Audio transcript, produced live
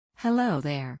Hello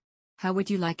there. How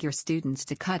would you like your students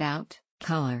to cut out,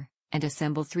 color, and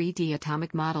assemble 3D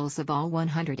atomic models of all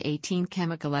 118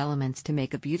 chemical elements to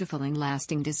make a beautiful and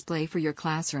lasting display for your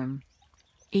classroom?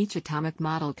 Each atomic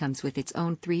model comes with its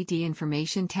own 3D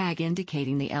information tag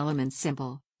indicating the element's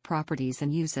symbol, properties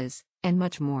and uses, and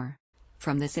much more.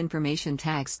 From this information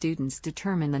tag, students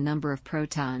determine the number of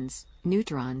protons,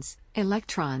 neutrons,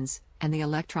 electrons, and the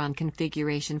electron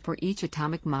configuration for each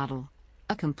atomic model.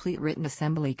 A complete written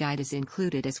assembly guide is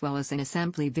included, as well as an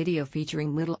assembly video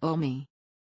featuring little Omi.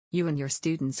 You and your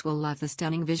students will love the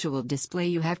stunning visual display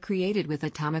you have created with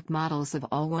atomic models of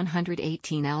all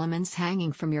 118 elements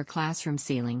hanging from your classroom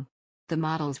ceiling. The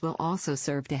models will also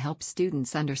serve to help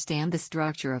students understand the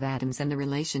structure of atoms and the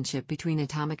relationship between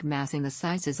atomic mass and the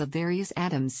sizes of various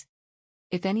atoms.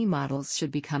 If any models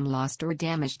should become lost or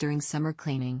damaged during summer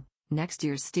cleaning, next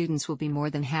year's students will be more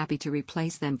than happy to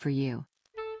replace them for you.